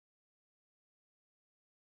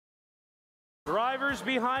Drivers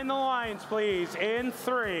behind the lines, please. In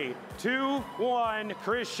 3, 2, 1,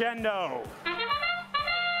 crescendo.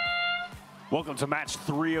 Welcome to match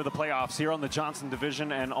 3 of the playoffs here on the Johnson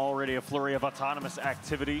division, and already a flurry of autonomous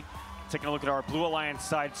activity. Taking a look at our Blue Alliance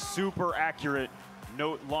side, super accurate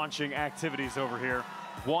note launching activities over here.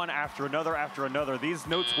 One after another after another. These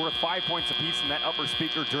notes worth 5 points apiece in that upper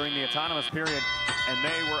speaker during the autonomous period, and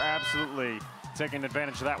they were absolutely taking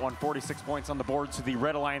advantage of that one. 46 points on the board to the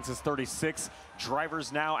Red Alliance's 36.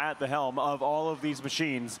 Drivers now at the helm of all of these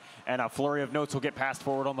machines, and a flurry of notes will get passed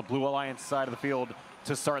forward on the Blue Alliance side of the field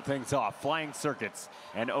to start things off. Flying Circuits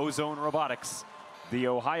and Ozone Robotics, the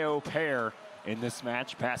Ohio pair in this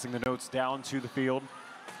match, passing the notes down to the field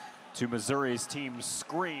to Missouri's team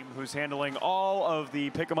Scream, who's handling all of the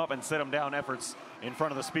pick 'em up and set 'em down efforts in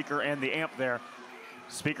front of the speaker and the amp there.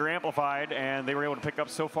 Speaker amplified, and they were able to pick up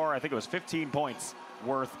so far, I think it was 15 points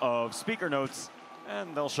worth of speaker notes,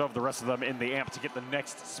 and they'll shove the rest of them in the amp to get the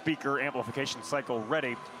next speaker amplification cycle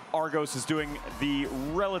ready. Argos is doing the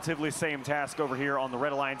relatively same task over here on the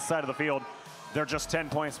Red Alliance side of the field. They're just 10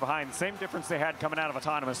 points behind. Same difference they had coming out of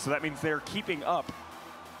autonomous, so that means they're keeping up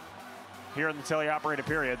here in the teleoperated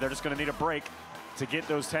period. They're just going to need a break to get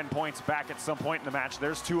those 10 points back at some point in the match.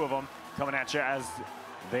 There's 2 of them coming at you as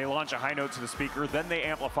they launch a high note to the speaker, then they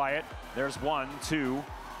amplify it. There's 1, 2,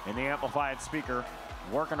 in the amplified speaker.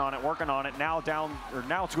 Working on it, now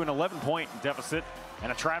to an 11-point deficit,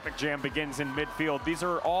 and a traffic jam begins in midfield. These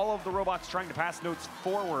are all of the robots trying to pass notes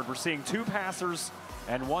forward. We're seeing 2 passers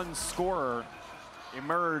and 1 scorer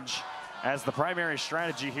emerge as the primary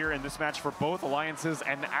strategy here in this match for both alliances,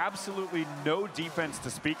 and absolutely no defense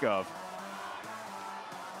to speak of.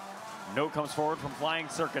 Note comes forward from Flying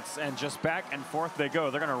Circuits, and just back and forth they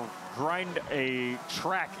go. They're going to grind a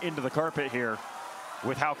track into the carpet here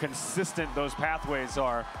with how consistent those pathways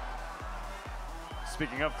are.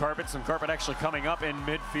 Speaking of carpet, some carpet actually coming up in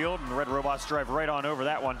midfield, and the Red Robots drive right on over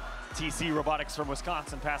that one. TC Robotics from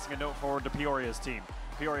Wisconsin passing a note forward to Peoria's team.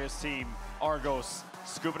 Peoria's team, Argos,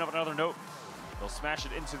 scooping up another note. They'll smash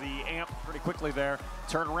it into the amp pretty quickly there.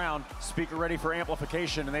 Turn around, speaker ready for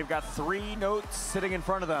amplification, and they've got 3 notes sitting in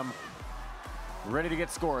front of them, ready to get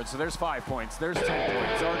scored. So there's 5 points, there's 10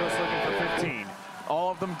 points. Argos looking for 15. All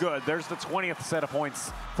of them good. There's the 20th set of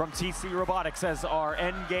points from TC Robotics as our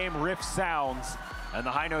end game riff sounds, and the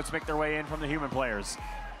high notes make their way in from the human players.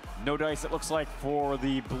 No dice, it looks like, for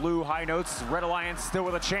the blue high notes. Red Alliance still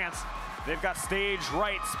with a chance. They've got stage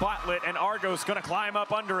right spotlit, and Argos gonna climb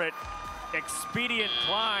up under it. Expedient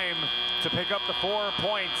climb to pick up the 4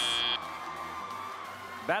 points.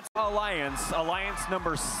 That's Alliance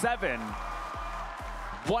number 7.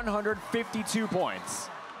 152 points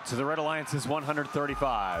to the Red Alliance's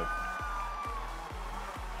 135.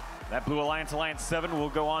 That Blue Alliance, Alliance 7, will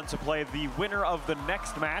go on to play the winner of the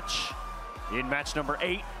next match in match number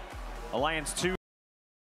 8. Alliance 2